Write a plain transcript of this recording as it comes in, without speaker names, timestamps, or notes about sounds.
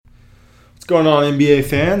What's going on, NBA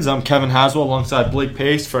fans? I'm Kevin Haswell alongside Blake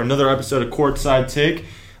Pace for another episode of Courtside Take.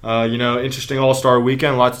 Interesting All-Star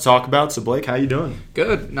weekend, a lot to talk about. So, Blake, how you doing?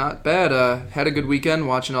 Good, not bad. Had a good weekend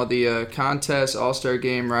watching all the contests, All-Star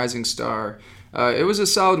Game, Rising Star. It was a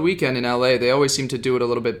solid weekend in LA. They always seem to do it a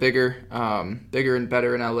little bit bigger and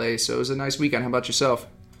better in LA. So it was a nice weekend. How about yourself?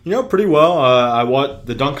 Pretty well.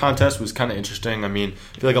 The dunk contest was kind of interesting. I feel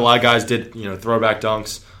like a lot of guys did, throwback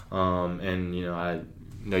dunks.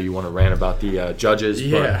 I know you want to rant about the judges.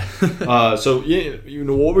 Yeah. But,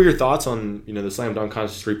 what were your thoughts on, the slam dunk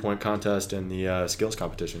contest, 3-point contest, and the skills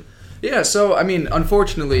competition? Yeah, so,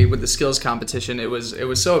 unfortunately, with the skills competition, it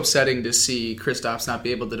was so upsetting to see Kristaps not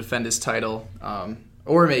be able to defend his title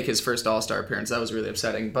or make his first All-Star appearance. That was really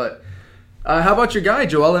upsetting. But how about your guy,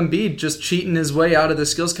 Joel Embiid, just cheating his way out of the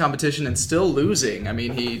skills competition and still losing?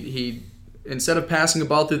 He instead of passing a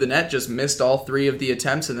ball through the net, just missed all 3 of the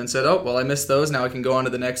attempts and then said, oh, well, I missed those. Now I can go on to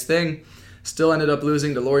the next thing. Still ended up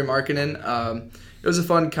losing to Lauri Markkanen. It was a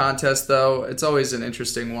fun contest, though. It's always an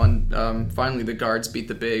interesting one. Finally, the guards beat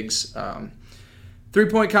the bigs.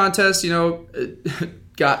 3-point contest,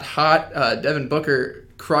 got hot. Devin Booker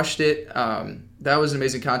crushed it. That was an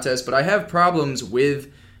amazing contest. But I have problems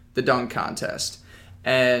with the dunk contest.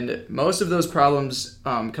 And most of those problems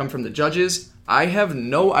come from the judges. I have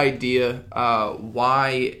no idea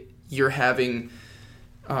why you're having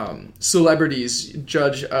celebrities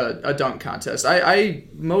judge a dunk contest. I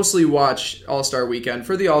mostly watch All-Star Weekend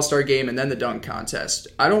for the All-Star Game and then the dunk contest.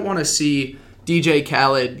 I don't want to see DJ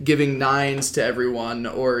Khaled giving 9s to everyone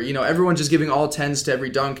or, everyone just giving all 10s to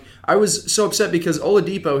every dunk. I was so upset because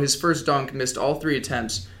Oladipo, his first dunk, missed all 3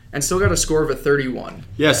 attempts and still got a score of a 31.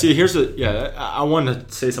 Yeah, see, I wanted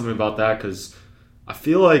to say something about that because I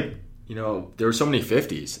feel like, there were so many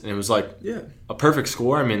 50s, and it was like a perfect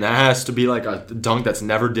score. That has to be like a dunk that's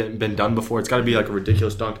never been done before. It's got to be like a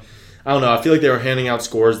ridiculous dunk. I don't know. I feel like they were handing out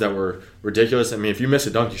scores that were ridiculous. If you miss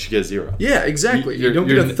a dunk, you should get a 0. Yeah, exactly. You don't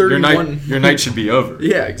get a 31. Your night should be over.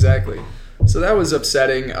 Yeah, exactly. So that was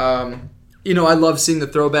upsetting. I love seeing the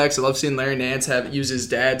throwbacks. I love seeing Larry Nance use his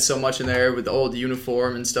dad so much in there with the old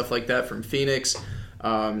uniform and stuff like that from Phoenix.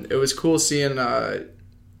 It was cool seeing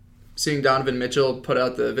Donovan Mitchell put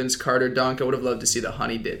out the Vince Carter dunk. I would have loved to see the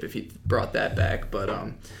honey dip if he brought that back. But,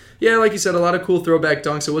 like you said, a lot of cool throwback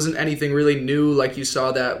dunks. It wasn't anything really new like you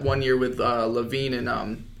saw that one year with Levine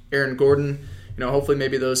and Aaron Gordon. Hopefully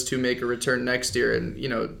maybe those two make a return next year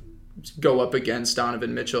and, go up against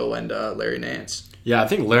Donovan Mitchell and Larry Nance. Yeah, I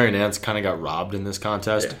think Larry Nance kind of got robbed in this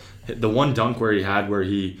contest. Yeah. The one dunk where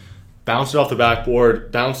he bounced it off the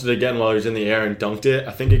backboard, bounced it again while he was in the air and dunked it.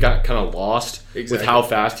 I think it got kind of lost with how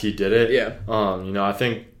fast he did it. Yeah. I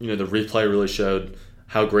think, the replay really showed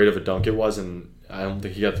how great of a dunk it was, and I don't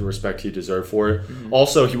think he got the respect he deserved for it. Mm-hmm.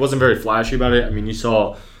 Also, he wasn't very flashy about it. You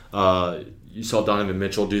saw Donovan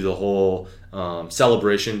Mitchell do the whole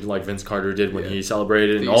celebration like Vince Carter did when he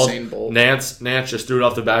celebrated. Nance just threw it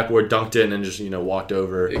off the backboard, dunked it, and then just, walked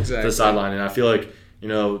over to the sideline. And I feel like,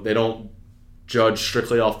 they don't judge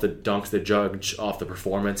strictly off the dunks, they judge off the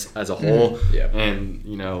performance as a whole. Mm-hmm. Yeah.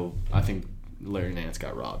 And, I think Larry Nance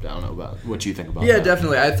got robbed. I don't know about what you think about that. Yeah,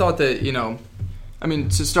 definitely. I thought that,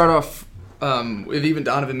 to start off with even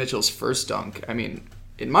Donovan Mitchell's first dunk,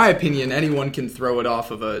 in my opinion, anyone can throw it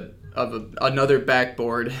off of another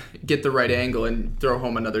backboard, get the right angle, and throw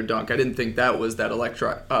home another dunk. I didn't think that was that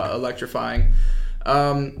electrifying.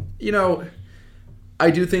 I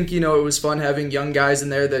do think, it was fun having young guys in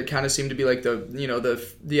there that kind of seemed to be like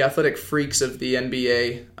the athletic freaks of the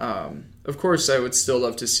NBA. Of course, I would still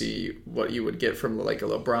love to see what you would get from like a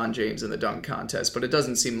LeBron James in the dunk contest, but it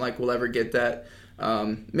doesn't seem like we'll ever get that.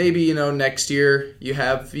 Maybe, next year you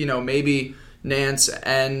have, maybe Nance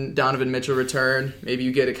and Donovan Mitchell return. Maybe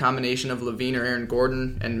you get a combination of Levine or Aaron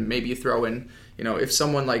Gordon, and maybe you throw in, if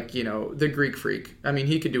someone like, the Greek Freak,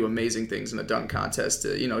 he could do amazing things in a dunk contest,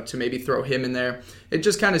 to maybe throw him in there. It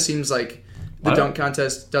just kind of seems like the dunk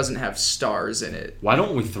contest doesn't have stars in it. Why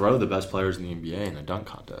don't we throw the best players in the NBA in a dunk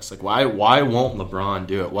contest? Like, why won't LeBron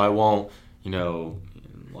do it? Why won't,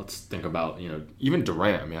 let's think about, even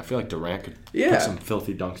Durant. I feel like Durant could put some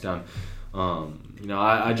filthy dunks down.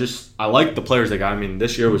 I like the players they got.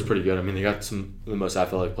 This year was pretty good. They got some of the most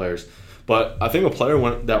athletic players. But I think a player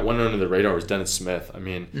that went under the radar was Dennis Smith.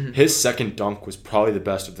 His second dunk was probably the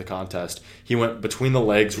best of the contest. He went between the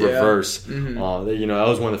legs, reverse. Mm-hmm. That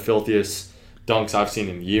was one of the filthiest dunks I've seen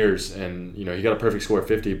in years. And, he got a perfect score of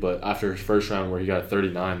 50. But after his first round where he got a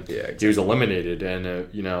 39, he was eliminated. And,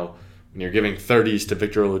 when you're giving 30s to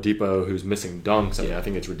Victor Oladipo, who's missing dunks, I mean, I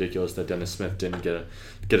think it's ridiculous that Dennis Smith didn't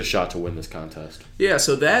get a shot to win this contest. Yeah,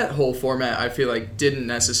 so that whole format I feel like didn't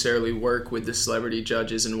necessarily work with the celebrity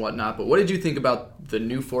judges and whatnot. But what did you think about the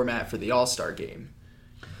new format for the All-Star game?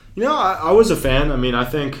 I was a fan. I mean, I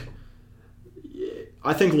think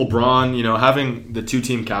LeBron, having the two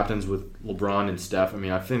team captains with LeBron and Steph, I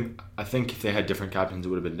mean, I think if they had different captains, it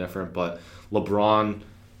would have been different. But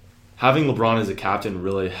having LeBron as a captain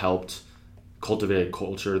really helped cultivate a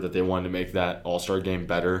culture that they wanted to make that All-Star game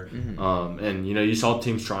better. Mm-hmm. And, you saw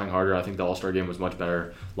teams trying harder. I think the All-Star game was much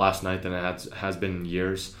better last night than it has been in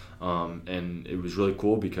years. And it was really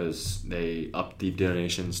cool because they upped the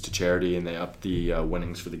donations to charity and they upped the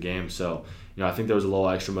winnings for the game. So, I think there was a little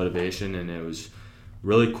extra motivation, and it was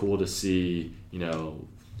really cool to see,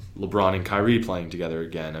 LeBron and Kyrie playing together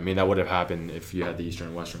again. I mean, that would have happened if you had the Eastern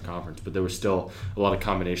and Western Conference, but there was still a lot of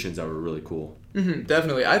combinations that were really cool. Mm-hmm,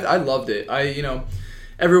 definitely. I loved it.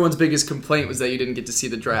 Everyone's biggest complaint was that you didn't get to see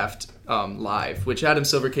the draft live, which Adam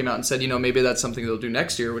Silver came out and said, maybe that's something they'll do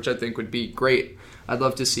next year, which I think would be great. I'd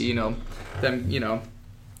love to see, them,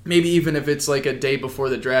 maybe even if it's like a day before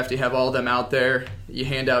the draft, you have all of them out there, you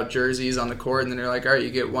hand out jerseys on the court, and then you're like, all right, you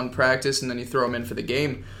get one practice, and then you throw them in for the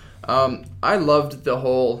game. I loved the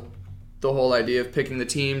whole idea of picking the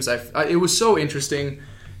teams. It was so interesting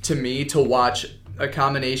to me to watch a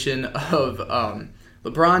combination of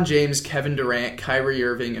LeBron James, Kevin Durant, Kyrie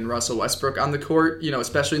Irving, and Russell Westbrook on the court,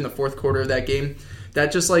 especially in the fourth quarter of that game.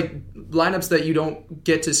 That just like lineups that you don't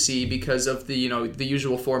get to see because of the the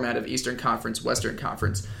usual format of Eastern Conference, Western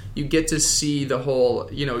Conference. You get to see the whole,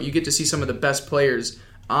 you get to see some of the best players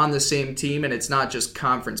on the same team, and it's not just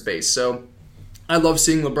conference based. So I love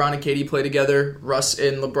seeing LeBron and KD play together, Russ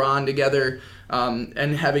and LeBron together,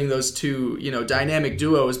 and having those two, dynamic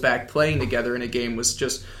duos back playing together in a game was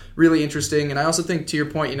just really interesting. And I also think, to your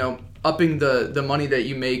point, upping the money that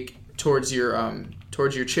you make towards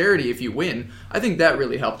your charity if you win, I think that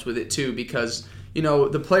really helped with it too, because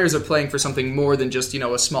the players are playing for something more than just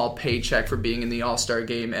a small paycheck for being in the All-Star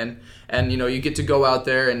game, and you get to go out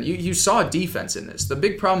there and you saw defense in this. The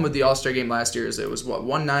big problem with the All-Star game last year is it was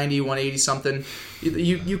 190, 180 something.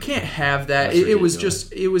 You can't have that. It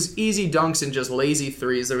was easy dunks and just lazy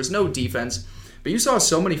threes. There was no defense. But you saw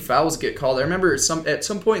so many fouls get called. I remember at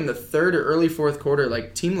some point in the third or early fourth quarter,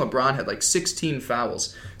 like Team LeBron had 16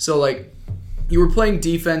 fouls. So you were playing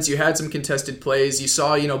defense. You had some contested plays. You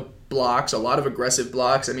saw blocks, a lot of aggressive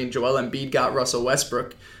blocks. I mean, Joel Embiid got Russell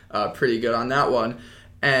Westbrook pretty good on that one.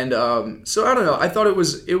 And so I don't know. I thought it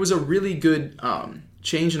was a really good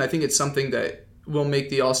change, and I think it's something that will make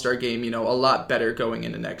the All-Star game a lot better going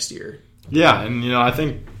into next year. Yeah, and I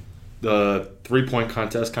think the 3-point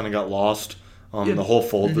contest kind of got lost on the whole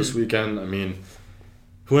fold this weekend. I mean,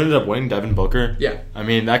 who ended up winning? Devin Booker? Yeah. I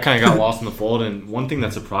mean, that kind of got lost in the fold. And one thing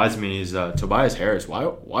that surprised me is Tobias Harris. Why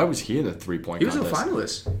was he in the 3-point contest? He was a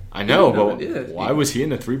finalist. I know, but why was he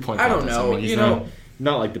in the 3-point contest? I don't know. I mean, he's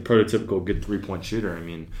not like the prototypical good 3-point shooter. I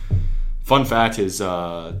mean, fun fact, his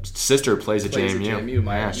sister plays at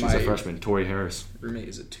JMU. She's a freshman, Tori Harris. Roommate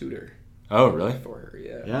is a tutor. Oh, really? For her,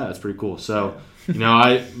 yeah. Yeah, that's pretty cool. So,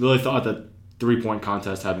 I really thought that 3-point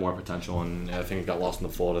contest had more potential, and I think it got lost in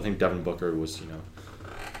the fold. I think Devin Booker was,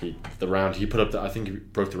 he put up I think he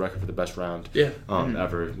broke the record for the best round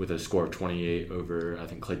ever with a score of 28 over, I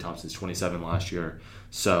think, Klay Thompson's 27 last year.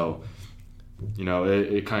 So,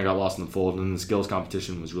 it kind of got lost in the fold, and the skills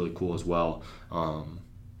competition was really cool as well.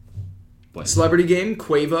 Celebrity game,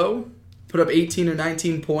 Quavo put up 18 or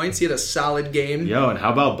 19 points. He had a solid game. Yo, and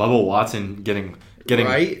how about Bubba Watson getting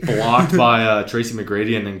right? blocked by Tracy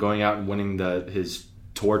McGrady and then going out and winning his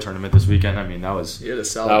tour tournament this weekend? I mean, that was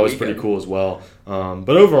pretty cool as well.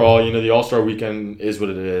 But overall, the All-Star weekend is what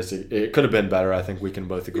it is. It could have been better. I think we can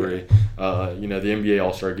both agree. Yeah. The NBA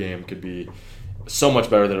All-Star game could be so much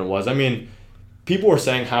better than it was. I mean, people were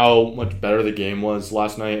saying how much better the game was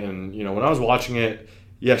last night, and when I was watching it,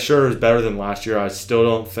 yeah, sure, it was better than last year. I still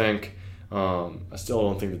don't think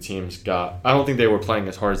the teams got. I don't think they were playing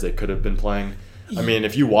as hard as they could have been playing. I mean,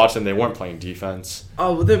 if you watch them, they weren't playing defense.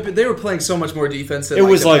 Oh, they were playing so much more defense than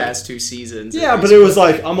the past 2 seasons. Yeah, but it was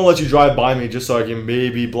like, I'm going to let you drive by me just so I can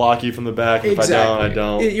maybe block you from the back. Exactly. If I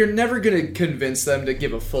don't. You're never going to convince them to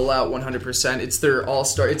give a full-out 100%. It's their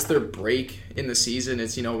all-star. It's their break in the season.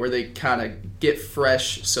 It's, where they kind of get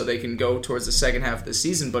fresh so they can go towards the second half of the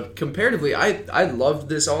season. But comparatively, I loved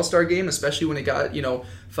this all-star game, especially when it got,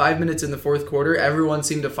 5 minutes in the fourth quarter. Everyone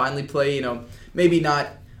seemed to finally play, maybe not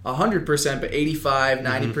 100%, but 85,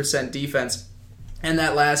 90% defense. And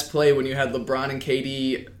that last play when you had LeBron and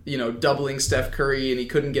KD, doubling Steph Curry and he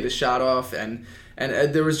couldn't get a shot off, and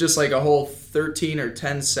there was just like a whole 13 or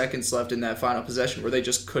 10 seconds left in that final possession where they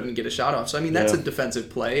just couldn't get a shot off. So I mean, that's a defensive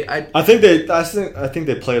play. I think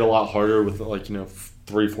they played a lot harder with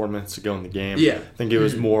 3-4 minutes to go in the game. Yeah. I think it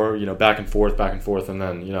was more back and forth, and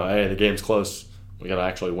then hey, the game's close. We got to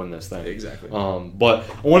actually win this thing. Exactly. But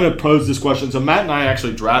I wanted to pose this question. So Matt and I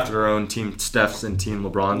actually drafted our own Team Steph's and Team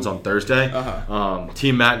LeBron's on Thursday.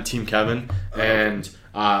 Team Matt and Team Kevin. And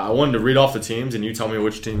I wanted to read off the teams, and you tell me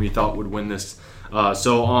which team you thought would win this.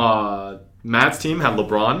 So Matt's team had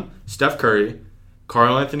LeBron, Steph Curry,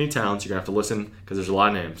 Karl Anthony Towns. You're going to have to listen because there's a lot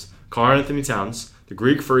of names. Karl Anthony Towns, the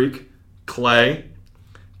Greek Freak, Clay,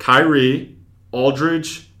 Kyrie,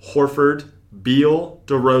 Aldridge, Horford, Beal,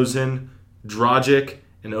 DeRozan, Dragic,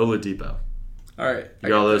 and Oladipo. All right. You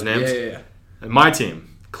got all those names? Yeah. And my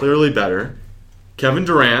team, clearly better. Kevin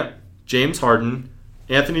Durant, James Harden,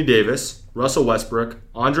 Anthony Davis, Russell Westbrook,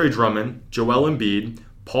 Andre Drummond, Joel Embiid,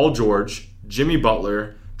 Paul George, Jimmy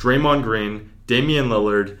Butler, Draymond Green, Damian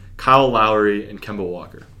Lillard, Kyle Lowry, and Kemba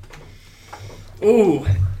Walker. Ooh.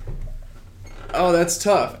 Oh, that's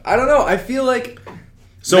tough. I don't know. I feel like...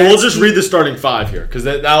 So we'll just read the starting five here, because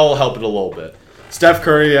that will help it a little bit. Steph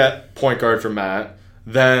Curry at point guard for Matt.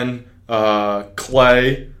 Then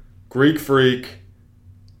Clay, Greek Freak,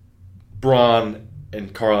 Bron,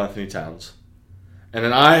 and Karl Anthony Towns. And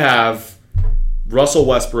then I have Russell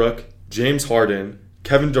Westbrook, James Harden,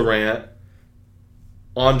 Kevin Durant,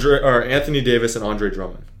 Anthony Davis, and Andre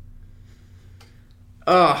Drummond.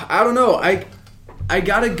 I don't know. I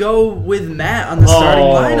gotta go with Matt on the starting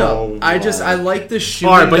lineup. I like the shooting.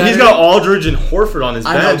 All right, but he's got Aldridge and Horford on his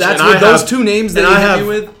bench. I know, that's what those two names that he hit me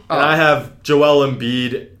with. And I have Joel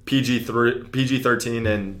Embiid, PG-13,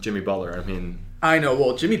 and Jimmy Butler. I mean... I know.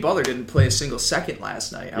 Well, Jimmy Butler didn't play a single second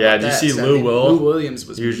last night. Did you see Lou Will? Lou Williams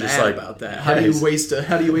was mad just about that. How do you waste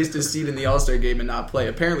a seat in the All-Star game and not play?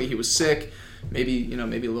 Apparently, he was sick. Maybe a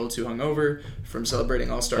little too hungover from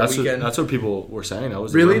celebrating All-Star Weekend. That's what people were saying. That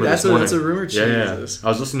was really a rumor that's a rumor. Yeah. I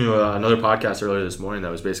was listening to another podcast earlier this morning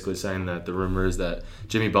that was basically saying that the rumor is that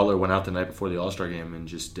Jimmy Butler went out the night before the All-Star game and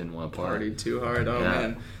just didn't want to party. Partied too hard. Oh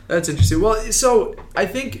man, that's interesting. Well, so I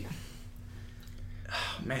think.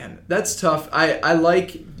 Man, that's tough. I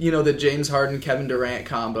like, the James Harden, Kevin Durant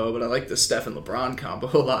combo, but I like the Steph and LeBron combo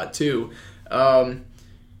a lot too.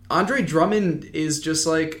 Andre Drummond is just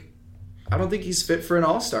like, I don't think he's fit for an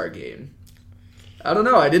All-Star game. I don't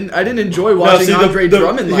know. I didn't enjoy watching Andre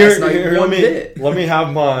Drummond last night one bit. Let me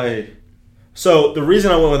have my... So, the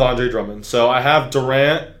reason I went with Andre Drummond, so I have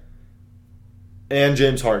Durant and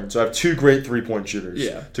James Harden. So, I have two great three-point shooters.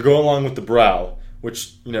 Yeah. To go along with the brow,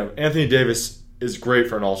 which, Anthony Davis is great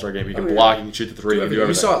for an All-Star game. He can block, he can shoot the three, he can do everything.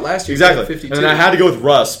 You saw it last year. Exactly. 52. And then I had to go with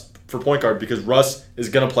Russ for point guard because Russ is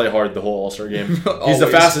going to play hard the whole All-Star game. He's the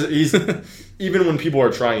fastest. Even when people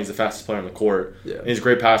are trying, he's the fastest player on the court. Yeah. And he's a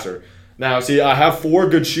great passer. Now, see, I have four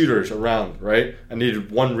good shooters around, right? I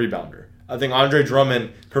needed one rebounder. I think Andre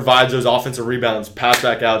Drummond provides those offensive rebounds, pass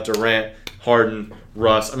back out, Durant, Harden,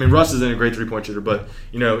 Russ. I mean, Russ isn't a great three-point shooter, but,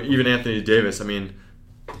 even Anthony Davis, I mean...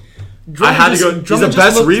 I had to go. He's the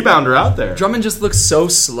best rebounder out there. Drummond just looked so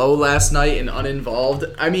slow last night and uninvolved.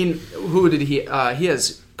 I mean, who did he? He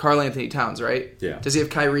has Karl Anthony Towns, right? Yeah. Does he have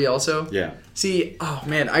Kyrie also? Yeah. See, oh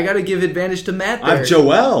man, I got to give advantage to Matt there. I have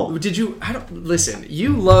Joel. Did you? Listen.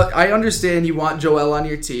 You love. I understand you want Joel on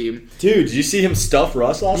your team, dude. Did you see him stuff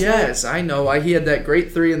Russ last night? Yes, I know. He had that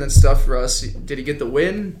great three and then stuffed Russ. Did he get the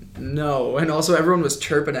win? No. And also, everyone was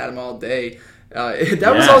chirping at him all day.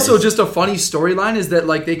 That was also just a funny storyline, is that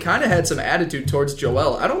they kind of had some attitude towards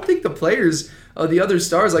Joel. I don't think the players, the other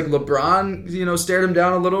stars, like LeBron, stared him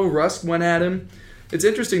down a little. Russ went at him. It's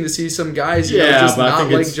interesting to see some guys, just not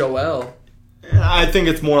like Joel. I think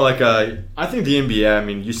it's more like I think the NBA, I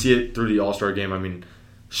mean, you see it through the All-Star game. I mean,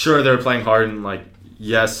 sure, they're playing hard and,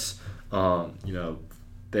 yes,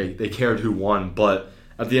 they cared who won, but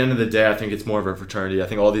at the end of the day, I think it's more of a fraternity. I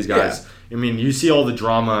think all these guys, I mean, you see all the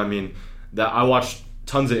drama, I mean, that I watched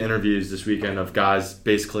tons of interviews this weekend of guys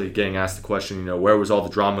basically getting asked the question, where was all the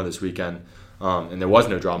drama this weekend? And there was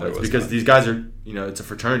no drama. It's because these guys are, it's a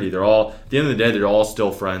fraternity. They're all, at the end of the day, they're all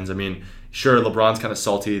still friends. I mean, sure, LeBron's kind of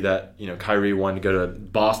salty that, Kyrie wanted to go to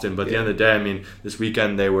Boston, but at the end of the day, I mean, this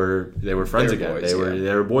weekend they were friends again.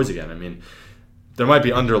 They were boys again. I mean, there might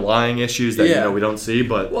be underlying issues that we don't see,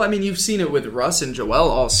 but well, I mean, you've seen it with Russ and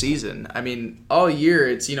Joel all season. I mean, all year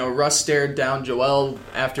it's Russ stared down Joel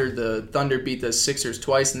after the Thunder beat the Sixers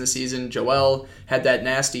twice in the season. Joel had that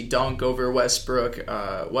nasty dunk over Westbrook.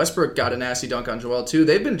 Westbrook got a nasty dunk on Joel too.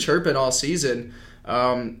 They've been chirping all season.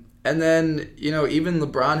 And then, even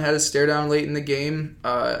LeBron had a stare down late in the game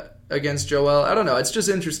against Joel. I don't know. It's just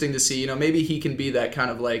interesting to see. Maybe he can be that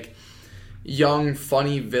kind of like young,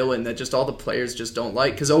 funny villain that just all the players just don't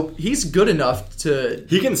like. Because he's good enough to...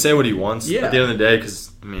 He can say what he wants at the end of the day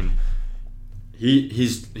because,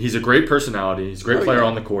 he's a great personality. He's a great player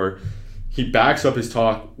on the court. He backs up his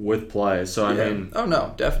talk with play. So, Oh,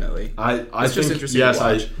 no, definitely. I it's think, just interesting to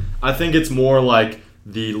watch. I think it's more like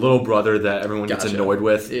the little brother that everyone gets annoyed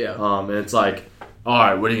with. Yeah. And it's like, all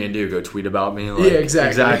right, what are you going to do? Go tweet about me? Yeah,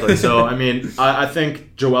 exactly. So, I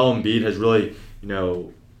think Joel Embiid has really,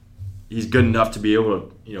 he's good enough to be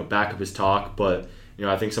able to, back up his talk. But,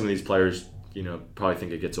 I think some of these players, probably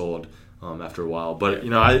think it gets old after a while. But,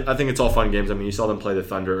 I think it's all fun games. You saw them play the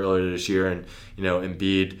Thunder earlier this year. And,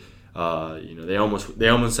 Embiid... they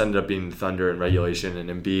almost ended up being the Thunder in regulation, and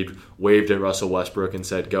Embiid waved at Russell Westbrook and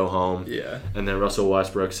said, "Go home." Yeah. And then Russell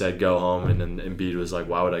Westbrook said, "Go home," and then Embiid was like,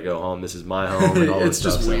 "Why would I go home? This is my home." And all it's this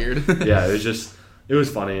just stuff. weird. Yeah, it was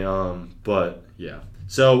funny. But yeah.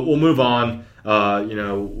 So we'll move on.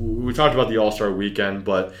 We talked about the All-Star weekend,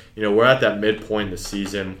 but we're at that midpoint in the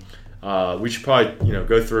season. We should probably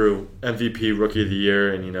go through MVP, Rookie of the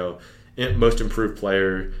Year, and most improved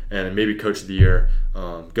player and maybe coach of the year.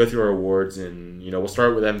 Go through our awards, and we'll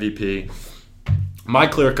start with MVP. My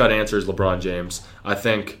clear-cut answer is LeBron James. I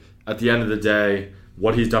think at the end of the day,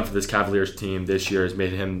 what he's done for this Cavaliers team this year has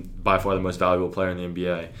made him by far the most valuable player in the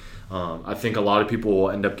NBA. I think a lot of people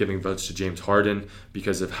will end up giving votes to James Harden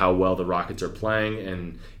because of how well the Rockets are playing,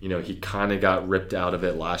 and he kind of got ripped out of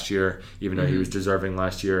it last year, even though he was deserving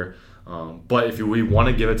last year. But if we want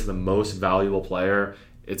to give it to the most valuable player,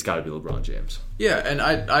 it's got to be LeBron James. Yeah, and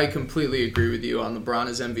I completely agree with you on LeBron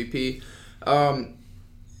as MVP.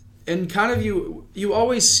 And kind of you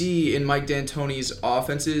always see in Mike D'Antoni's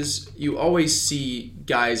offenses, you always see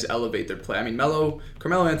guys elevate their play. Carmelo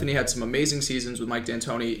Anthony had some amazing seasons with Mike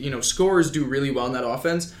D'Antoni. Scorers do really well in that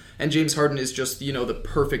offense, and James Harden is just, the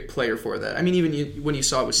perfect player for that. Even when you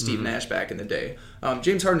saw it with Steve Nash back in the day.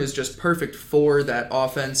 James Harden is just perfect for that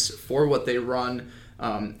offense, for what they run,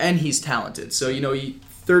 and he's talented. So, he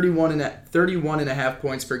 31 and a half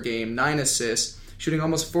points per game, 9 assists, shooting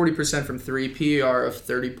almost 40% from 3, PER of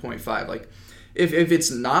 30.5. Like, if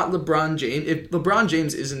it's not LeBron James, if LeBron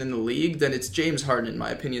James isn't in the league, then it's James Harden, in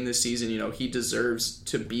my opinion, this season. He deserves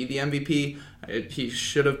to be the MVP. He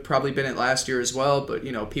should have probably been it last year as well, but,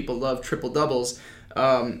 people love triple-doubles.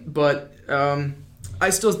 But I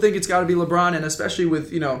still think it's got to be LeBron, and especially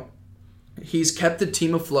with, he's kept the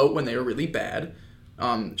team afloat when they were really bad.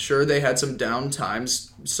 Sure, they had some down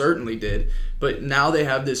times, certainly did, but now they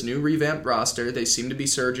have this new revamped roster. They seem to be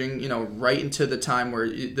surging, right into the time where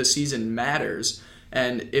the season matters.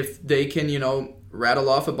 And if they can, rattle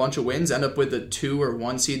off a bunch of wins, end up with a 2 or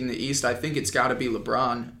 1 seed in the East, I think it's got to be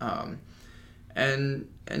LeBron. And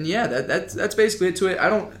yeah, that's basically it to it.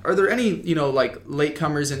 Are there any,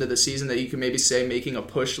 latecomers into the season that you can maybe say making a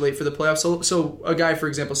push late for the playoffs? So a guy, for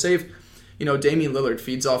example, say if Damian Lillard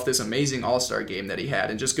feeds off this amazing All-Star game that he had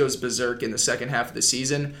and just goes berserk in the second half of the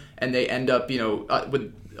season, and they end up,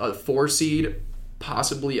 with a 4 seed,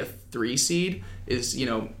 possibly a 3 seed, is,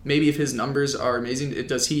 maybe if his numbers are amazing,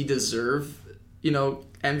 does he deserve,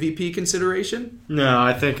 MVP consideration? No,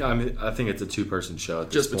 I think it's a 2-person show at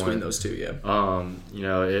this just between those two, yeah.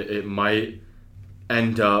 It might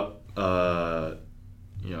end up,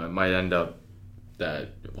 that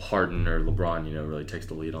Harden or LeBron, really takes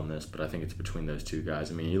the lead on this, but I think it's between those two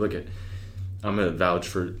guys. You look at, I'm going to vouch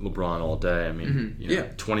for LeBron all day.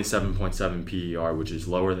 27.7 PER, which is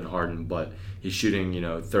lower than Harden, but he's shooting,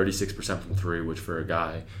 36% from 3, which for a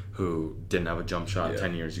guy who didn't have a jump shot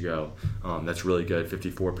 10 years ago, that's really good.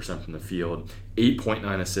 54% from the field,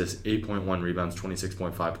 8.9 assists, 8.1 rebounds,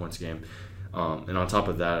 26.5 points a game. And on top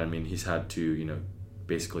of that, he's had to,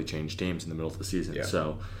 basically change teams in the middle of the season. Yeah.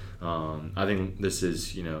 So I think this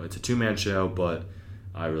is, it's a 2-man show, but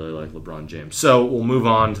I really like LeBron James. So we'll move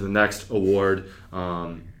on to the next award.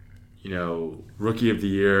 Rookie of the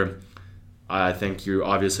Year. I think you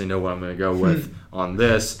obviously know what I'm going to go with on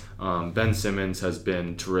this. Ben Simmons has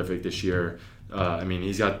been terrific this year.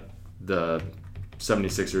 He's got the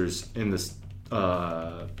 76ers in this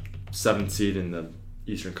 7th seed in the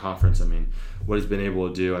Eastern Conference. What he's been able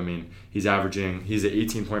to do, he's at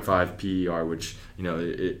 18.5 PER, which,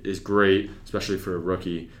 is great, especially for a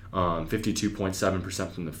rookie.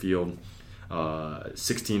 52.7% from the field,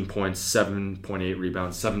 16 points, 7.8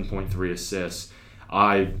 rebounds, 7.3 assists.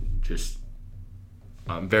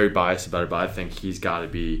 I'm very biased about it, but I think he's got to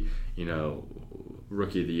be,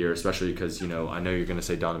 Rookie of the Year, especially because, I know you're going to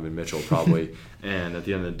say Donovan Mitchell probably. And at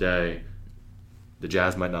the end of the day, the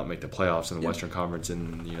Jazz might not make the playoffs in the Western Conference,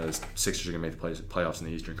 and the Sixers are going to make the playoffs in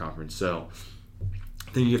the Eastern Conference. So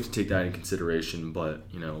I think you have to take that in consideration. But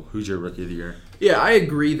who's your rookie of the year? Yeah, I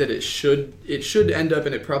agree that it should end up,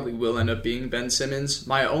 and it probably will end up being Ben Simmons.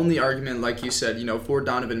 My only argument, like you said, for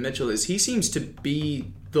Donovan Mitchell is he seems to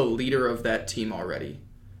be the leader of that team already,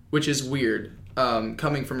 which is weird.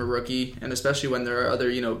 Coming from a rookie, and especially when there are other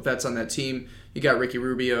vets on that team. You got Ricky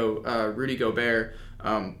Rubio, Rudy Gobert,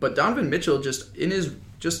 but Donovan Mitchell just in his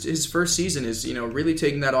first season is really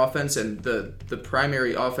taking that offense and the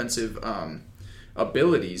primary offensive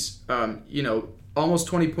abilities. Almost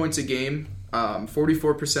 20 points a game,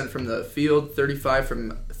 44% from the field, 35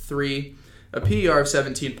 from 3, a PER of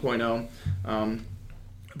 17.0.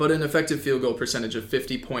 But an effective field goal percentage of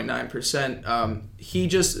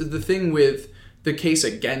 50.9%. The thing with the case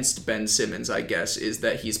against Ben Simmons, I guess, is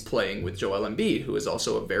that he's playing with Joel Embiid, who is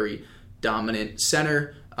also a very dominant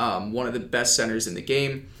center, one of the best centers in the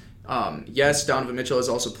game. Yes, Donovan Mitchell is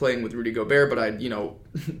also playing with Rudy Gobert, but I'd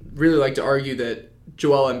really like to argue that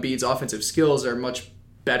Joel Embiid's offensive skills are much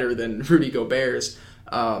better than Rudy Gobert's.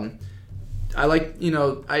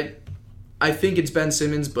 I think it's Ben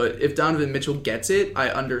Simmons, but if Donovan Mitchell gets it, I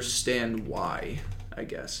understand why, I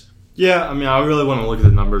guess. Yeah, I really want to look at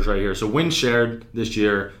the numbers right here. So wins shared this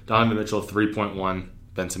year, Donovan Mitchell 3.1,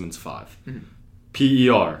 Ben Simmons 5. Mm-hmm.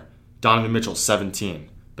 PER, Donovan Mitchell 17,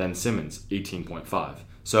 Ben Simmons 18.5.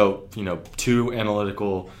 So, two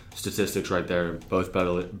analytical statistics right there, both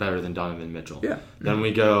better than Donovan Mitchell. Yeah. Then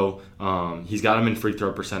we go, he's got him in free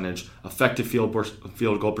throw percentage. Effective field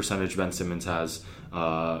goal percentage, Ben Simmons has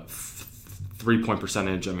 3-point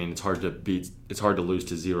percentage. It's hard to beat. It's hard to lose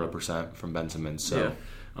to 0% from Ben Simmons. So. Yeah.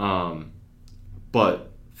 But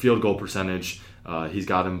field goal percentage, he's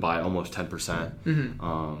got him by almost 10%.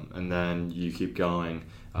 Mm-hmm. And then you keep going,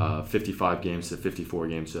 55 games to 54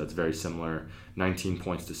 games, so that's very similar. 19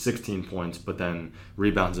 points to 16 points, but then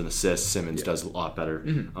rebounds and assists, Simmons does a lot better.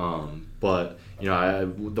 Mm-hmm. But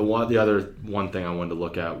the other one thing I wanted to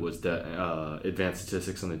look at was the advanced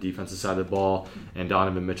statistics on the defensive side of the ball, and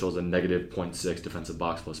Donovan Mitchell is a negative 0.6 defensive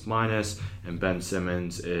box plus minus, and Ben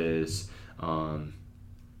Simmons is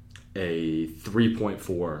a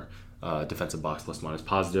 3.4 defensive box plus minus,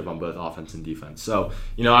 positive on both offense and defense. So,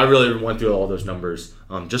 I really went through all those numbers,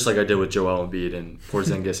 just like I did with Joel Embiid and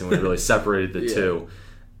Porzingis, and we really separated the two.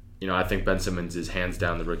 I think Ben Simmons is hands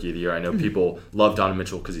down the rookie of the year. I know people love Donovan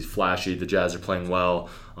Mitchell because he's flashy. The Jazz are playing well,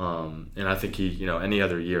 and I think he, any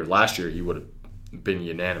other year, last year he would have been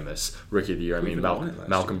unanimous rookie of the year.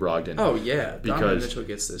 Malcolm Brogdon. Oh yeah, Donovan Mitchell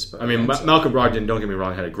gets this. But Malcolm Brogdon, don't get me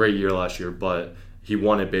wrong, had a great year last year, but he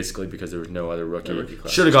won it basically because there was no other rookie.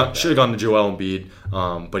 Should have gone to Joel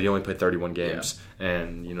Embiid, but he only played 31 games,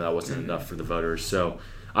 and that wasn't enough for the voters. So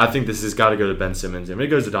I think this has got to go to Ben Simmons. And if it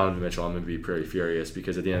goes to Donovan Mitchell, I'm going to be pretty furious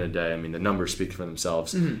because at the end of the day, the numbers speak for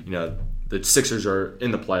themselves. Mm-hmm. The Sixers are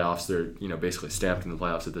in the playoffs. They're basically stamped in the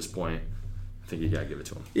playoffs at this point. I think you got to give it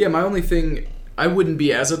to him. Yeah, my only thing, I wouldn't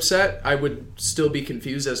be as upset. I would still be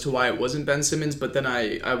confused as to why it wasn't Ben Simmons, but then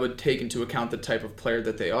I would take into account the type of player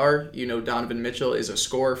that they are. Donovan Mitchell is a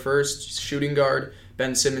scorer first, shooting guard.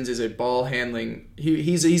 Ben Simmons is a ball handling.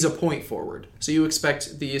 He's a point forward. So you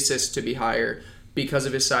expect the assists to be higher because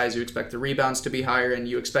of his size. You expect the rebounds to be higher, and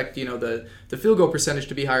you expect the field goal percentage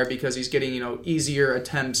to be higher because he's getting easier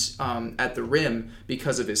attempts at the rim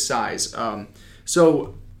because of his size.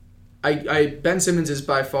 So Ben Simmons is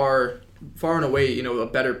by far and away, a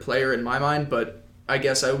better player in my mind, but I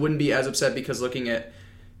guess I wouldn't be as upset because looking at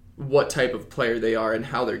what type of player they are and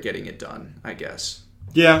how they're getting it done, I guess.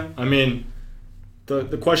 Yeah,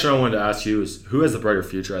 the question I wanted to ask you is who has the brighter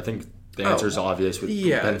future? I think the answer is obvious with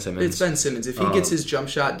Ben Simmons. It's Ben Simmons. If he gets his jump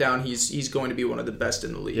shot down, he's going to be one of the best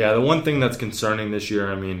in the league. Yeah, the one thing that's concerning this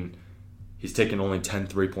year, he's taken only 10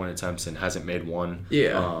 3-point attempts and hasn't made one.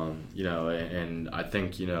 Yeah. And I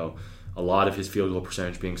think, a lot of his field goal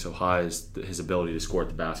percentage being so high is his ability to score at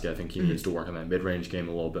the basket. I think he needs to work on that mid-range game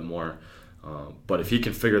a little bit more. But if he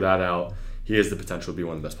can figure that out, he has the potential to be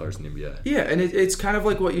one of the best players in the NBA. Yeah, and it's kind of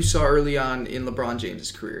like what you saw early on in LeBron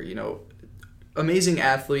James' career. Amazing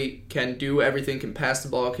athlete, can do everything, can pass the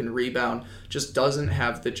ball, can rebound, just doesn't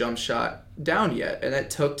have the jump shot down yet. And it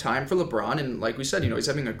took time for LeBron, and like we said, he's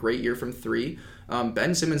having a great year from 3.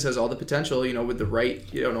 Ben Simmons has all the potential, with the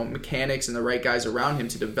right, mechanics and the right guys around him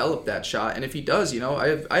to develop that shot. And if he does,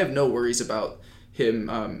 I have no worries about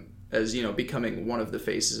him as becoming one of the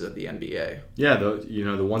faces of the NBA. Yeah,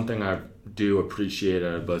 the one thing I do appreciate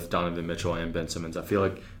out of both Donovan Mitchell and Ben Simmons, I feel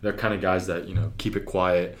like they're kind of guys that keep it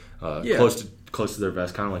quiet, close to their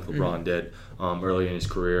vest, kind of like LeBron did early in his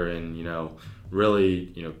career, and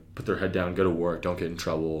really, put their head down, go to work, don't get in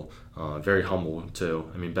trouble. Very humble too.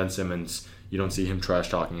 I mean, Ben Simmons, you don't see him trash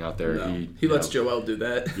talking out there. No, he lets Joel do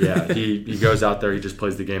that. Yeah, he goes out there, he just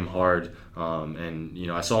plays the game hard.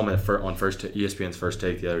 And I saw him on ESPN's First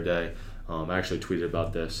Take the other day. I actually tweeted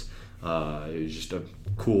about this. It was just a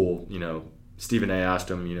cool, Stephen A. asked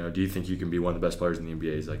him, do you think you can be one of the best players in the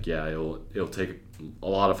NBA? He's like, yeah, it'll take a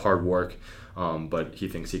lot of hard work, but he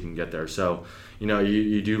thinks he can get there. So,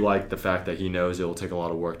 you do like the fact that he knows it will take a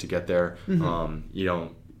lot of work to get there.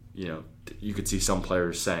 Mm-hmm. You could see some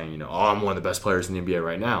players saying, I'm one of the best players in the NBA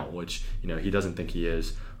right now, which, he doesn't think he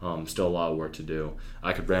is. Still a lot of work to do.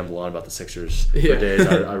 I could ramble on about the Sixers for days.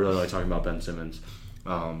 I really like talking about Ben Simmons.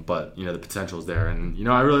 But, the potential is there. And,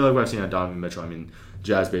 I really like what I've seen on Donovan Mitchell. I mean,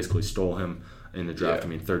 Jazz basically stole him in the draft.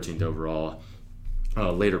 Yeah. 13th overall.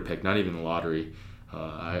 Later pick, not even the lottery.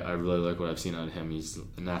 I really like what I've seen out of him. He's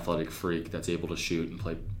an athletic freak that's able to shoot and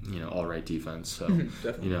play, all right defense. So,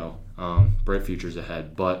 bright futures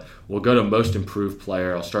ahead. But we'll go to most improved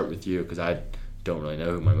player. I'll start with you because I don't really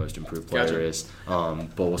know who my most improved player is.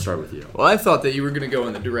 But we'll start with you. Well, I thought that you were going to go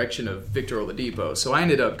in the direction of Victor Oladipo, so I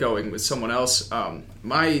ended up going with someone else.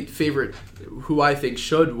 My favorite, who I think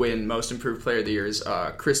should win most improved player of the year, is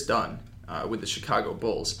Chris Dunn with the Chicago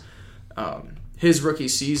Bulls. His rookie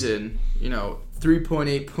season,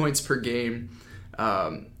 3.8 points per game,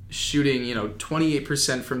 shooting,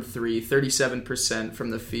 28% from three, 37% from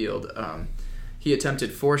the field. He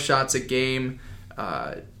attempted 4 shots a game,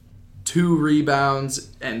 2 rebounds,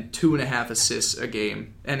 and 2.5 assists a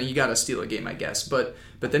game. And he got a steal a game, I guess. But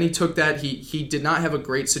then he took that. He did not have a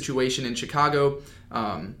great situation in Chicago.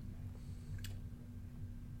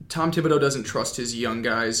 Tom Thibodeau doesn't trust his young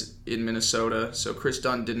guys in Minnesota, so Chris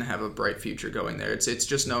Dunn didn't have a bright future going there. It's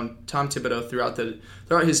just known Tom Thibodeau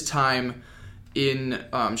throughout his time in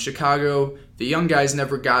Chicago, the young guys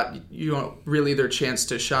never got really their chance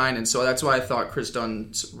to shine, and so that's why I thought Chris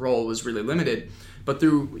Dunn's role was really limited. But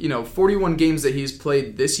through 41 games that he's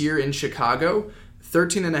played this year in Chicago,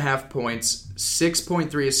 13.5 points,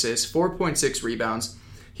 6.3 assists, 4.6 rebounds.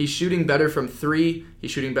 He's shooting better from 3. He's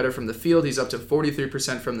shooting better from the field. He's up to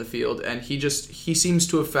 43% from the field, and he seems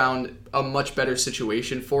to have found a much better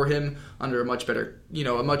situation for him under a much better,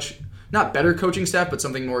 not better coaching staff, but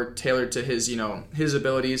something more tailored to his, his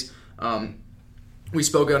abilities. We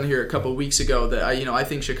spoke on here a couple of weeks ago that I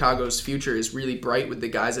think Chicago's future is really bright with the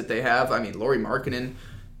guys that they have. I mean, Lauri Markkanen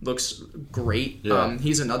looks great. Yeah.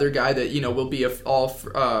 He's another guy that will be all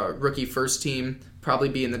rookie first team. Probably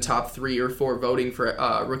be in the top 3 or 4 voting for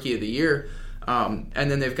Rookie of the Year. And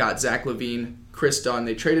then they've got Zach LaVine, Chris Dunn.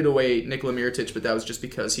 They traded away Nikola Mirotic, but that was just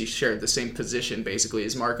because he shared the same position basically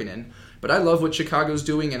as Markkanen. But I love what Chicago's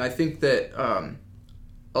doing, and I think that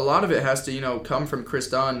a lot of it has to come from Chris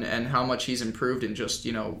Dunn and how much he's improved in just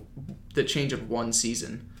the change of one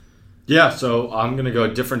season. Yeah, so I'm going to go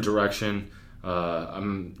a different direction.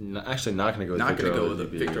 I'm actually not going to go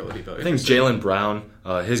with Victor Oladipo. I think Jaylen Brown,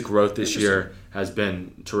 his growth this year has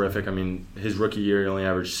been terrific. I mean, his rookie year, he only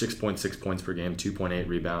averaged 6.6 points per game, 2.8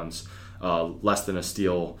 rebounds, less than a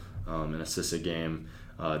steal and assist a game.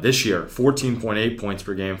 This year, 14.8 points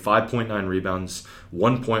per game, 5.9 rebounds,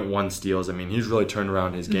 1.1 steals. I mean, he's really turned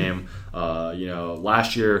around his game.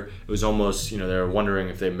 Last year, it was almost, they were wondering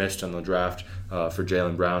if they missed on the draft for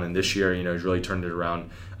Jaylen Brown. And this year, he's really turned it around,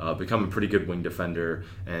 become a pretty good wing defender.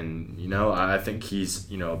 And, I think he's,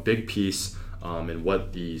 a big piece in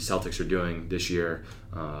what the Celtics are doing this year.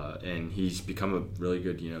 And he's become a really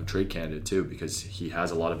good, trade candidate too, because he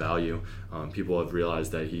has a lot of value. People have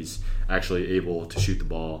realized that he's actually able to shoot the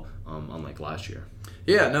ball, unlike last year.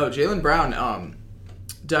 Yeah, no, Jaylen Brown,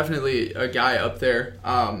 definitely a guy up there.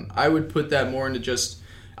 I would put that more into just,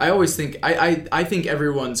 I always think, I think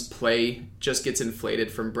everyone's play just gets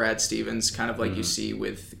inflated from Brad Stevens, kind of like you see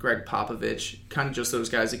with Greg Popovich, kind of just those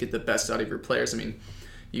guys that get the best out of your players. I mean,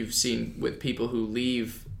 you've seen with people who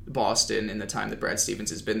leave Boston in the time that Brad Stevens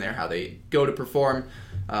has been there, how they go to perform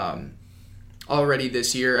already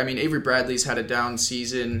this year. I mean, Avery Bradley's had a down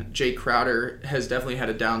season. Jay Crowder has definitely had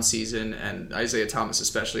a down season, and Isaiah Thomas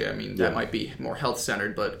especially. I mean, that might be more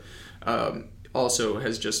health-centered, but also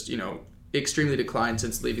has just, extremely declined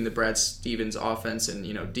since leaving the Brad Stevens offense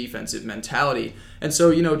and, defensive mentality. And so,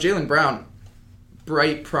 Jaylen Brown,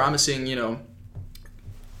 bright, promising,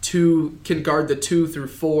 can guard the 2 through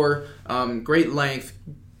 4, great length,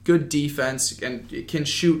 good defense, and can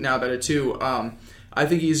shoot now better too. I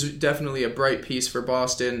think he's definitely a bright piece for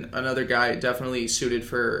Boston. Another guy definitely suited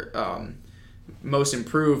for most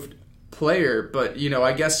improved player. But,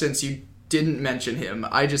 I guess since you didn't mention him,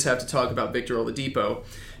 I just have to talk about Victor Oladipo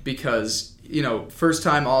because,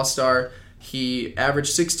 first-time All-Star, He averaged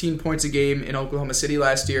 16 points a game in Oklahoma City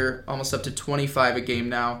last year, almost up to 25 a game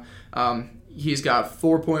now. He's got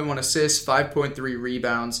 4.1 assists, 5.3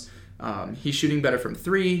 rebounds. He's shooting better from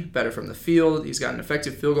three, better from the field. He's got an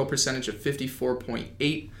effective field goal percentage of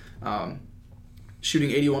 54.8, shooting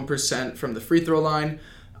 81% from the free throw line.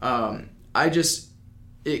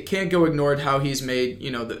 It can't go ignored how he's made,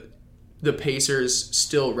 the Pacers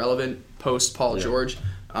still relevant post Paul George.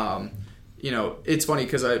 It's funny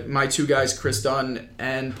because my two guys, Chris Dunn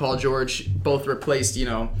and Paul George, both replaced,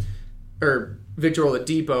 Victor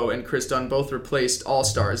Oladipo and Chris Dunn both replaced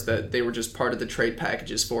All-Stars that they were just part of the trade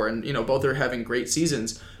packages for, and both are having great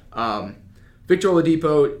seasons. Victor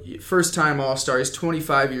Oladipo, first-time All-Star, he's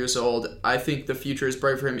 25 years old. I think the future is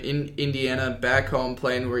bright for him in Indiana, back home,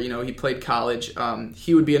 playing where he played college.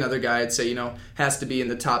 He would be another guy I'd say has to be in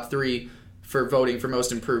the top three for voting for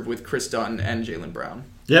most improved with Chris Dunn and Jaylen Brown.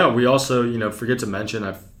 Yeah, we also forget to mention.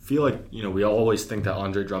 I feel like we always think that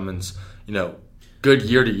Andre Drummond's good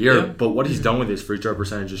year to year, but what he's done with his free throw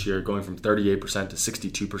percentage this year, going from 38% to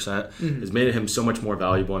 62%, has made him so much more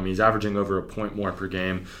valuable. I mean, he's averaging over a point more per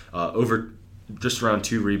game, over just around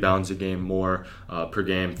 2 rebounds a game more per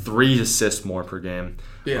game, 3 assists more per game,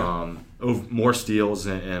 more steals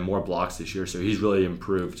and more blocks this year. So he's really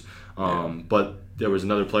improved. But there was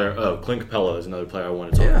another player. Clint Capella is another player I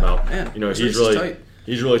want to talk about. Man,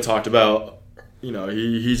 he's really talked about.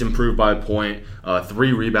 He's improved by a point,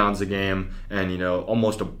 3 rebounds a game, and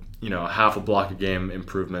almost a half a block a game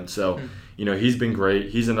improvement. So he's been great.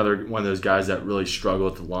 He's another one of those guys that really struggle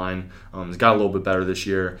at the line. He's got a little bit better this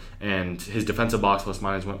year, and his defensive box plus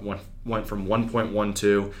minus went from 1.12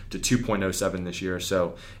 to 2.07 this year.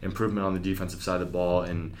 So improvement on the defensive side of the ball,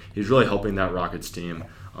 and he's really helping that Rockets team.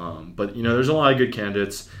 But there's a lot of good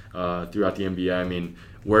candidates throughout the NBA. I mean,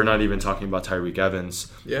 we're not even talking about Tyreek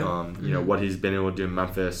Evans. What he's been able to do in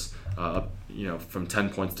Memphis, from 10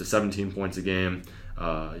 points to 17 points a game,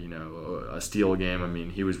 a steal a game. I mean,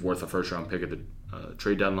 he was worth a first-round pick at the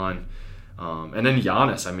trade deadline. And then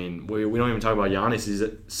Giannis. I mean, we don't even talk about Giannis. He's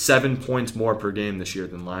at 7 points more per game this year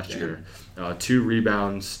than last year. 2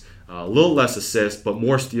 rebounds, a little less assists, but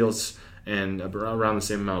more steals and around the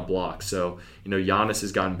same amount of blocks. So, Giannis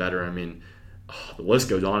has gotten better. I mean, the list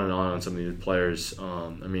goes on some of these players.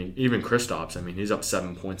 Even Kristaps. I mean, he's up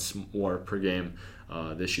 7 points more per game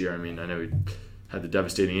this year. I mean, I know he had the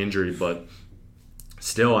devastating injury, but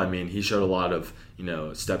still, I mean, he showed a lot of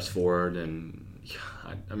steps forward. And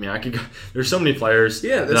I could. There's so many players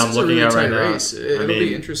that I'm looking at right now. It'll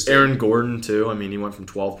be interesting. Aaron Gordon too. I mean, he went from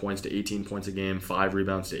 12 points to 18 points a game, 5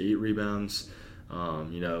 rebounds to 8 rebounds.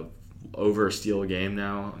 Over a steal a game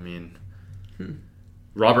now. I mean.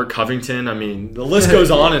 Robert Covington. I mean, the list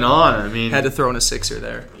goes on and on. I mean, had to throw in a sixer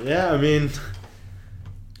there. Yeah, I mean,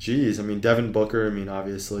 geez. I mean, Devin Booker. I mean,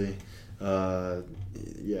 obviously. I'm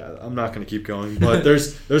not going to keep going, but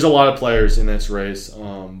there's a lot of players in this race.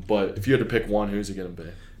 But if you had to pick one, who's it going to be?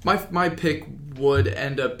 My pick would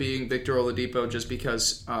end up being Victor Oladipo, just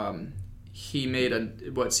because he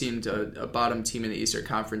made what seemed a bottom team in the Eastern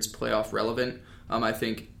Conference playoff relevant. I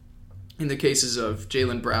think. In the cases of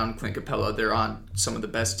Jaylen Brown, Clint Capella, they're on some of the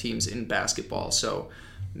best teams in basketball. So,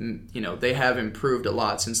 they have improved a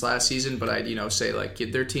lot since last season, but I'd, say like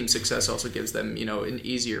their team success also gives them, an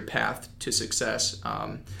easier path to success.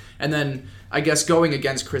 And then I guess going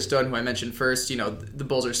against Chris Dunn, who I mentioned first, the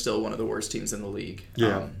Bulls are still one of the worst teams in the league.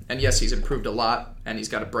 Yeah. And yes, he's improved a lot and he's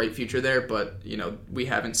got a bright future there, but, we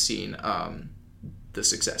haven't seen the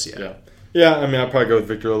success yet. Yeah. I mean, I'd probably go with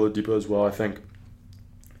Victor Oladipo as well. I think,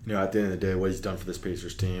 at the end of the day, what he's done for this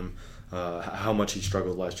Pacers team, how much he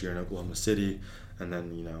struggled last year in Oklahoma City, and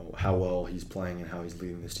then, how well he's playing and how he's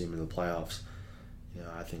leading this team in the playoffs.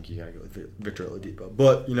 I think you got to go with Victor Oladipo.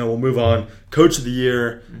 But, we'll move on. Coach of the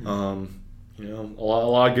year, a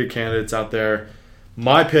lot of good candidates out there.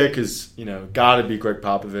 My pick is, got to be Greg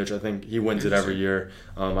Popovich. I think he wins it every year.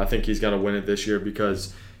 I think he's got to win it this year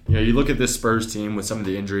because, you look at this Spurs team with some of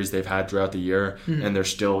the injuries they've had throughout the year, and they're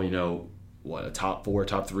still, a top 4,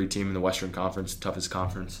 top 3 team in the Western Conference, toughest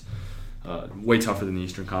conference, way tougher than the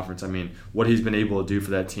Eastern Conference. I mean, what he's been able to do for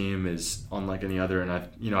that team is unlike any other, and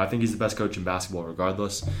I think he's the best coach in basketball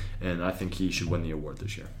regardless, and I think he should win the award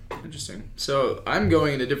this year. Interesting. So I'm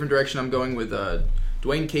going in a different direction. I'm going with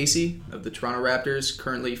Dwayne Casey of the Toronto Raptors,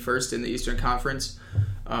 currently first in the Eastern Conference.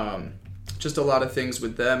 Just a lot of things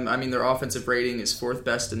with them. I mean, their offensive rating is 4th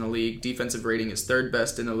best in the league. Defensive rating is 3rd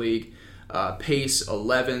best in the league. Pace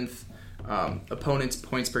 11th. Opponents'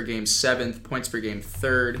 points per game 7th, points per game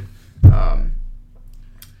 3rd.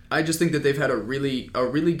 I just think that they've had a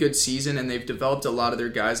really good season, and they've developed a lot of their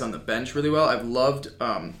guys on the bench really well. I've loved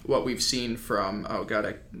what we've seen from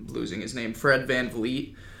I'm losing his name, Fred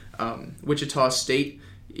VanVleet. Wichita State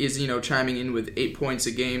is chiming in with 8 points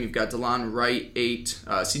a game. You've got DeLon Wright 8,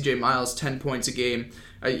 CJ Miles 10 points a game.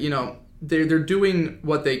 They're doing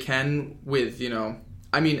what they can with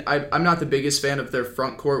I'm not the biggest fan of their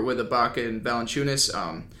front court with Ibaka and Valanciunas.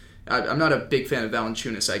 I'm not a big fan of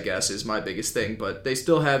Valanciunas, I guess, is my biggest thing. But they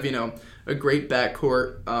still have, a great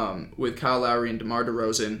backcourt with Kyle Lowry and DeMar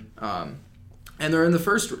DeRozan. And they're in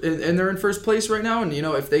first place right now. And,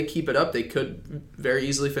 if they keep it up, they could very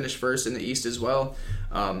easily finish first in the East as well.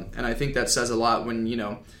 And I think that says a lot when,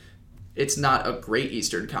 it's not a great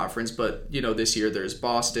Eastern Conference. But, this year there's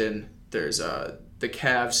Boston, there's the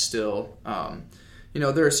Cavs still.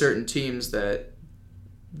 There are certain teams that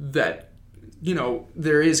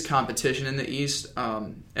there is competition in the East,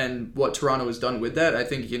 and what Toronto has done with that, I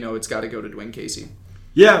think, it's got to go to Dwayne Casey.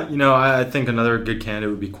 Yeah, I think another good candidate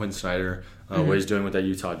would be Quinn Snyder, what he's doing with that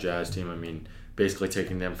Utah Jazz team. Basically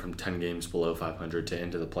taking them from 10 games below 500 to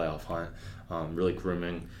into the playoff hunt, really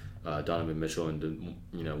grooming Donovan Mitchell into,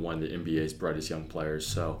 one of the NBA's brightest young players.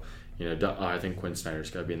 So, I think Quinn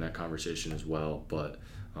Snyder's got to be in that conversation as well, but...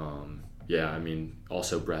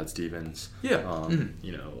 also Brad Stevens. Yeah.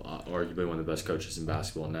 Arguably one of the best coaches in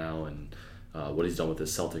basketball now, and what he's done with the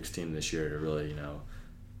Celtics team this year to really,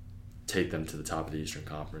 take them to the top of the Eastern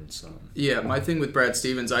Conference. My thing with Brad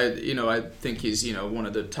Stevens, I think he's, one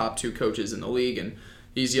of the top 2 coaches in the league, and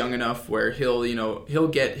he's young enough where he'll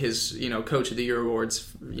get his, Coach of the Year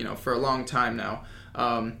awards, for a long time now.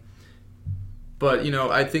 But,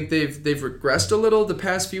 I think they've regressed a little the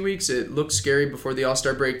past few weeks. It looked scary before the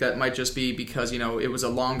All-Star break. That might just be because, it was a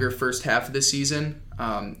longer first half of the season.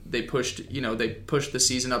 They pushed the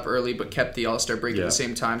season up early but kept the All-Star break at the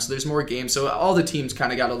same time. So there's more games. So all the teams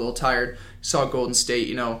kind of got a little tired. Saw Golden State,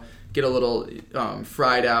 get a little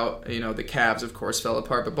fried out. The Cavs, of course, fell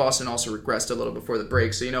apart. But Boston also regressed a little before the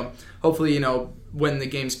break. So, hopefully, when the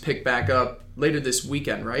games pick back up later this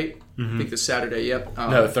weekend, right? I think this Saturday, yep.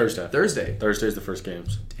 No, Thursday. Thursday's the first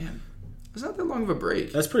games. Damn. It's not that long of a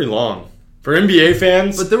break. That's pretty long. For NBA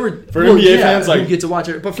fans, but there were NBA fans, you get to watch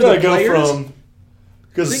it. But for the players,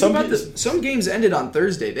 because some games ended on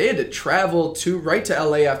Thursday. They had to travel right to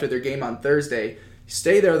LA after their game on Thursday.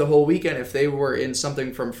 Stay there the whole weekend. If they were in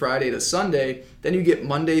something from Friday to Sunday, then you get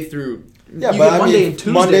Monday through. Yeah, but Monday and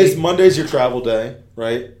Tuesday. Monday's your travel day,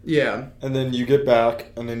 right? Yeah. And then you get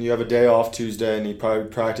back, and then you have a day off Tuesday, and you probably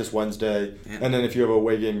practice Wednesday, and then if you have a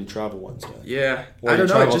away game, you travel Wednesday. Yeah. Or I don't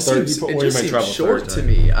know. It just seems short to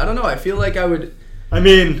me. I don't know. I feel like I would.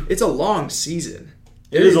 It's a long season.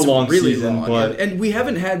 It is a long season, but and we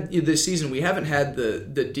haven't had this season. We haven't had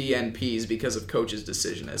the DNPs because of coach's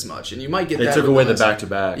decision as much, and you might get they that. They took away the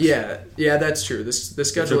back-to-backs. Yeah, that's true. The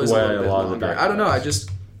schedule is a little bit longer. I don't know.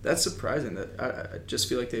 That's surprising. That I just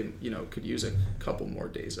feel like they could use a couple more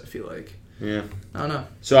days. I feel like. Yeah. I don't know.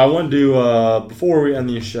 So I wanted to before we end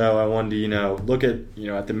the show, I wanted to look at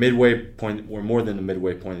at the midway point, or more than the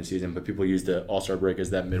midway point of the season, but people use the All-Star break as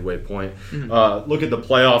that midway point. Mm-hmm. Look at the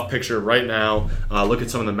playoff picture right now. Look at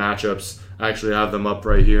some of the matchups. I actually have them up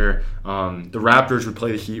right here. The Raptors would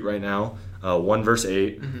play the Heat right now, 1 versus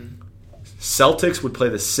 8. Mm-hmm. Celtics would play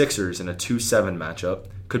the Sixers in a 2-7 matchup.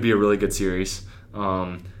 Could be a really good series.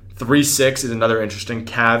 3-6 is another interesting.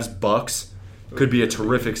 Cavs Bucks. Could be a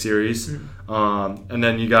terrific series. And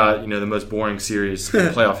then you got, the most boring series in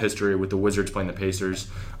playoff history with the Wizards playing the Pacers.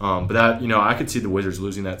 But that, I could see the Wizards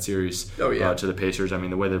losing that series to the Pacers.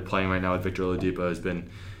 The way they're playing right now with Victor Oladipo has been,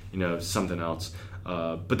 something else.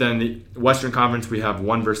 But then the Western Conference, we have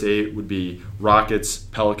 1 versus 8 would be Rockets,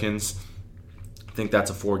 Pelicans. I think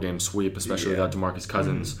that's a 4-game sweep, especially without DeMarcus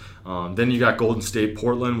Cousins. Then you got Golden State,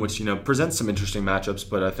 Portland, which, presents some interesting matchups,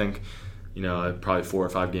 but I think... probably 4 or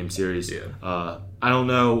 5 game series. Yeah. I don't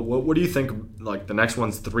know. What do you think? Like the next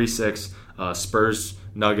one's 3-6. Spurs,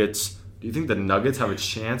 Nuggets. Do you think the Nuggets have a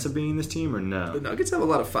chance of beating this team or no? The Nuggets have a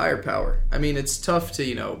lot of firepower. It's tough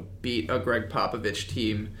to beat a Greg Popovich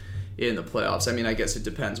team in the playoffs. I guess it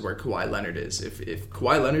depends where Kawhi Leonard is. If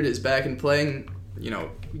Kawhi Leonard is back and playing,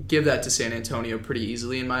 give that to San Antonio pretty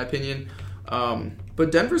easily in my opinion.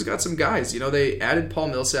 But Denver's got some guys. They added Paul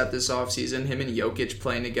Millsap this offseason. Him and Jokic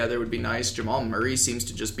playing together would be nice. Jamal Murray seems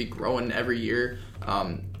to just be growing every year.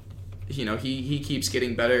 He keeps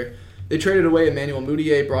getting better. They traded away Emmanuel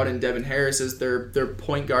Mudiay, brought in Devin Harris as their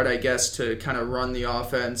point guard, I guess, to kind of run the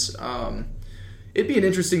offense. It'd be an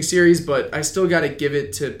interesting series, but I still got to give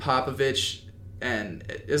it to Popovich, and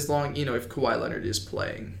as long, if Kawhi Leonard is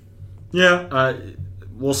playing. Yeah,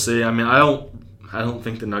 we'll see. I don't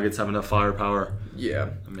think the Nuggets have enough firepower Yeah.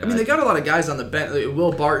 I mean, they got a lot of guys on the bench.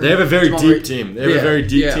 Will Barton. They have a very Jamal deep Murray. team. They have a very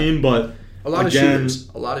deep team, but a lot of shooters.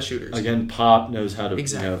 A lot of shooters. Again, Pop knows how to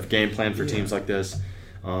Exactly. game plan for teams like this.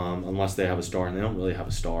 Unless they have a star, and they don't really have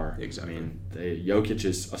a star. Exactly. I mean, Jokic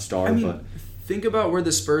is a star, but think about where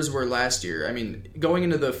the Spurs were last year. I mean, going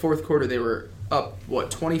into the fourth quarter, they were up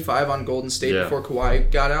 25 on Golden State before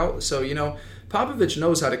Kawhi got out. So Popovich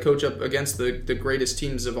knows how to coach up against the greatest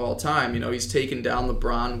teams of all time. He's taken down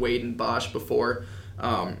LeBron, Wade, and Bosh before.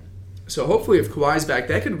 So hopefully, if Kawhi's back,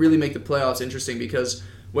 that could really make the playoffs interesting because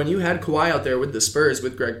when you had Kawhi out there with the Spurs,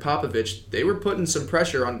 with Greg Popovich, they were putting some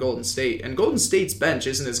pressure on Golden State. And Golden State's bench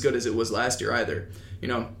isn't as good as it was last year either.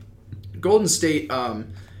 Golden State,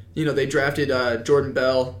 they drafted Jordan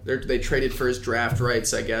Bell. They traded for his draft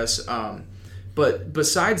rights, I guess. But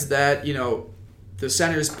besides that, the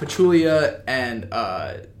centers, Pachulia and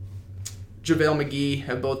JaVale McGee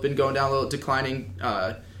have both been going down a little, declining.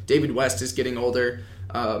 David West is getting older.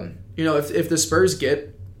 If the Spurs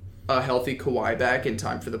get a healthy Kawhi back in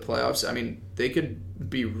time for the playoffs, I mean, they could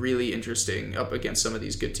be really interesting up against some of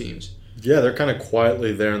these good teams. Yeah, they're kind of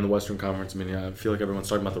quietly there in the Western Conference. I mean, I feel like everyone's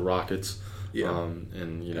talking about the Rockets, and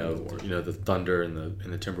the Thunder and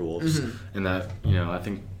the Timberwolves, and that I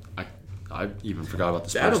think I even forgot about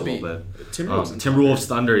the Spurs a little bit. Timberwolves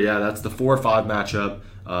Thunder, yeah, that's the 4-5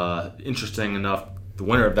 matchup. Interesting enough, the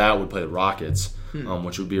winner of that would play the Rockets.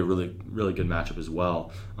 Which would be a really, really good matchup as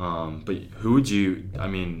well. But who would you? I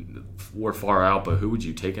mean, we're far out, but who would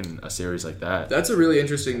you take in a series like that? That's a really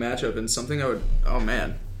interesting matchup and something I would. Oh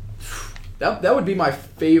man, that would be my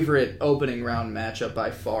favorite opening round matchup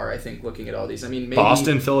by far. I think looking at all these, I mean, maybe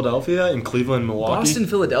Boston, Philadelphia, and Cleveland, Milwaukee. Boston,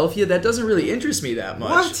 Philadelphia. That doesn't really interest me that much.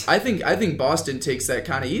 What? I think Boston takes that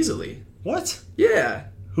kind of easily. What? Yeah.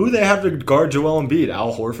 Who do they have to guard Joel Embiid?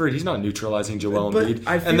 Al Horford? He's not neutralizing Joel Embiid.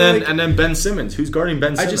 And then Ben Simmons. Who's guarding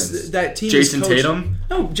Ben Simmons? That team. Jason Tatum?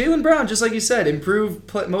 No, Jaylen Brown. Just like you said,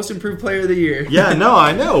 most improved player of the year. Yeah, no,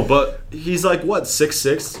 I know, but he's like what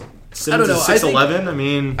 6'6". Simmons is 6'11". I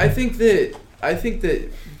mean, I think that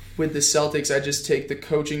with the Celtics, I just take the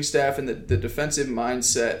coaching staff and the defensive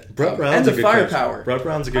mindset Brett Brown's and the firepower. Coach. Brett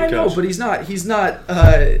Brown's a good coach. I know, but he's not.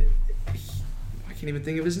 I can't even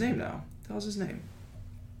think of his name now. What the hell's his name?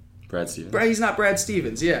 Brad Stevens. He's not Brad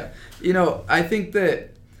Stevens, yeah. I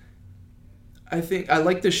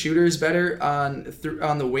like the shooters better on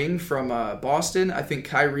the wing from Boston. I think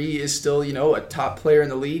Kyrie is still, a top player in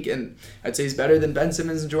the league, and I'd say he's better than Ben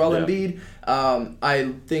Simmons and Joel Embiid.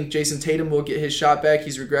 I think Jason Tatum will get his shot back.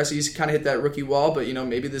 He's regressed. He's kind of hit that rookie wall, but,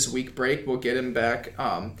 maybe this week break will get him back.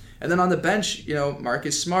 And then on the bench,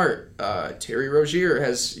 Marcus Smart, Terry Rozier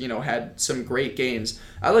has, had some great games.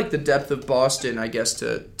 I like the depth of Boston, I guess,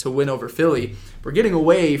 to win over Philly. We're getting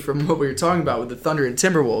away from what we were talking about with the Thunder and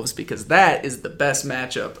Timberwolves because that is the best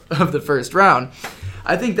matchup of the first round.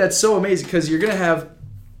 I think that's so amazing because you're going to have,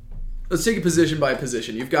 let's take it position by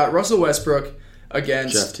position. You've got Russell Westbrook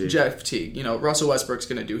against Jeff Teague. Russell Westbrook's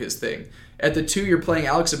going to do his thing. At the 2, you're playing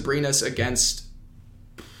Alex Abrinas against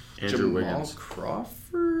Jamal Wiggins.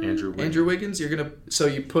 Crawford? Andrew Wiggins. So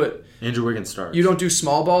you put Andrew Wiggins starts. You don't do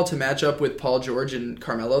small ball to match up with Paul George and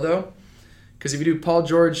Carmelo though, because if you do Paul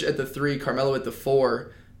George at the 3, Carmelo at the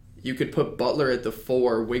 4, you could put Butler at the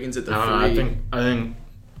 4, Wiggins at the 3. I think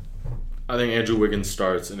Andrew Wiggins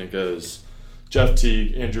starts and it goes Jeff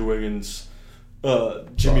Teague, Andrew Wiggins,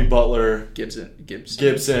 Jimmy Butler, Gibson,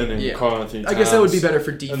 and Karl Anthony Towns. I guess that would be better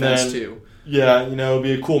for defense too. Yeah, it'd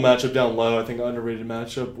be a cool matchup down low. I think an underrated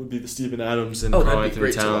matchup would be the Steven Adams and Karl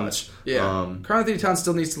Anthony Towns. Yeah, Karl Anthony Towns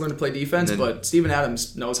still needs to learn to play defense, but Steven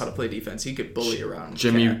Adams knows how to play defense. He could bully around.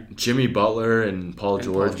 Jimmy Butler and Paul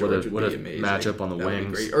George. What a matchup on the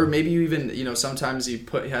wings. Be great. Or maybe you even sometimes you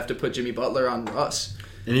have to put Jimmy Butler on Russ.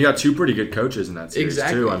 And you got 2 pretty good coaches in that series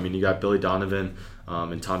too. I mean, you got Billy Donovan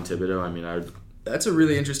and Tom Thibodeau. I mean, that's a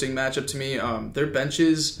really interesting matchup to me. Their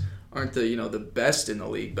benches aren't the best in the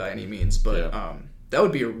league by any means, but that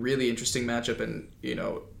would be a really interesting matchup, and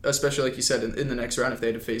especially like you said in the next round if they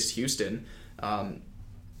had to face Houston. I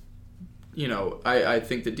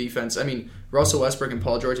think the defense. I mean, Russell Westbrook and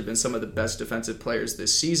Paul George have been some of the best defensive players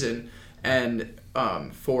this season, and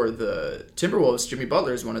for the Timberwolves, Jimmy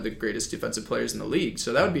Butler is one of the greatest defensive players in the league.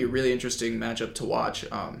 So that would be a really interesting matchup to watch.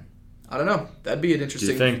 I don't know. That'd be an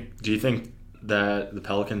interesting. Do you think that the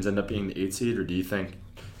Pelicans end up being the 8 seed, or do you think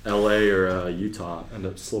LA or Utah end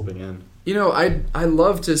up slipping in? I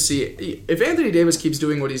love to see if Anthony Davis keeps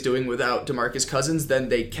doing what he's doing without DeMarcus Cousins, then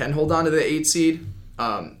they can hold on to the 8 seed.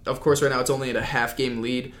 Of course, right now it's only at a half-game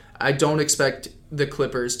lead. I don't expect the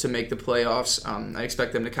Clippers to make the playoffs. I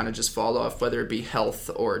expect them to kind of just fall off, whether it be health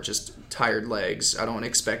or just tired legs. I don't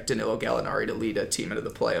expect Danilo Gallinari to lead a team into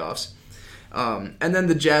the playoffs. And then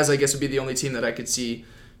the Jazz, I guess, would be the only team that I could see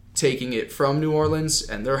taking it from New Orleans,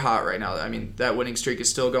 and they're hot right now. I mean, that winning streak is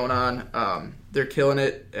still going on. They're killing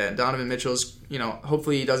it, and Donovan Mitchell's,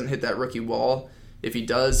 hopefully he doesn't hit that rookie wall. If he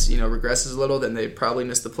does, regresses a little, then they probably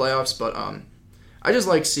miss the playoffs. But I just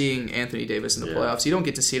like seeing Anthony Davis in the playoffs. You don't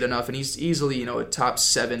get to see it enough, and he's easily, a top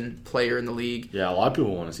 7 player in the league. Yeah, a lot of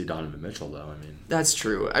people want to see Donovan Mitchell, though. I mean, that's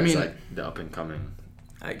true. He's like the up and coming,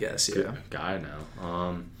 I guess, guy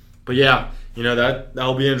now. But yeah,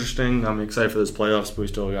 that'll be interesting. I'm excited for this playoffs, but we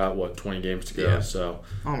still got 20 games to go. Yeah. So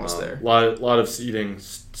almost there. A lot of seeding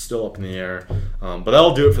still up in the air. But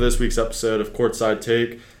that'll do it for this week's episode of Courtside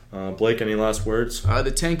Take. Blake, any last words?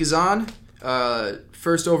 The tank is on.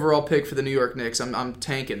 First overall pick for the New York Knicks. I'm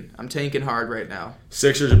tanking. I'm tanking hard right now.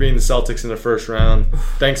 Sixers are beating the Celtics in the first round.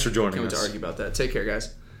 Thanks for joining us. Can't wait to argue about that. Take care,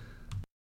 guys.